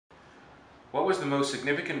What was the most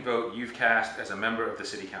significant vote you've cast as a member of the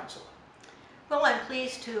City Council? Well, I'm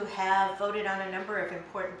pleased to have voted on a number of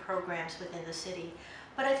important programs within the city.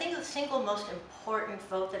 But I think the single most important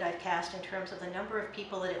vote that I've cast in terms of the number of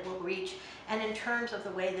people that it will reach and in terms of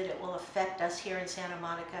the way that it will affect us here in Santa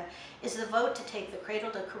Monica is the vote to take the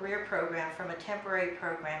Cradle to Career program from a temporary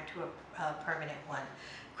program to a permanent one.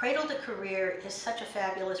 Cradle to Career is such a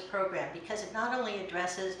fabulous program because it not only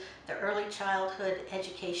addresses the early childhood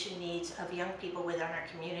education needs of young people within our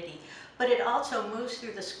community, but it also moves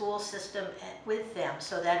through the school system with them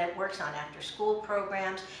so that it works on after-school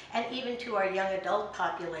programs and even to our young adult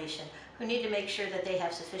population who need to make sure that they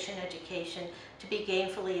have sufficient education to be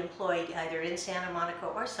gainfully employed either in Santa Monica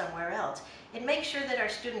or somewhere else. It makes sure that our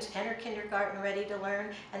students enter kindergarten ready to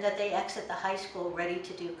learn and that they exit the high school ready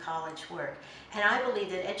to do college work. And I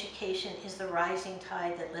believe that education is the rising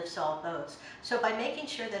tide that lifts all boats. So by making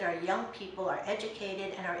sure that our young people are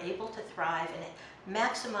educated and are able to thrive and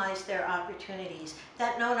maximize their opportunities,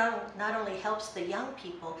 that not only helps the young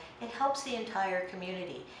people, it helps the entire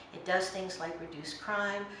community. It does things like reduce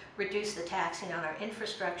crime, reduce the taxing on our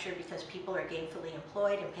infrastructure because people are gainfully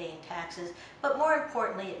employed and paying taxes, but more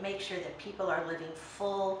importantly, it makes sure that people are living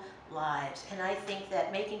full lives. And I think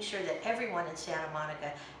that making sure that everyone in Santa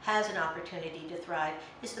Monica has an opportunity to thrive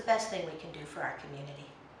is the best thing we can do for our community.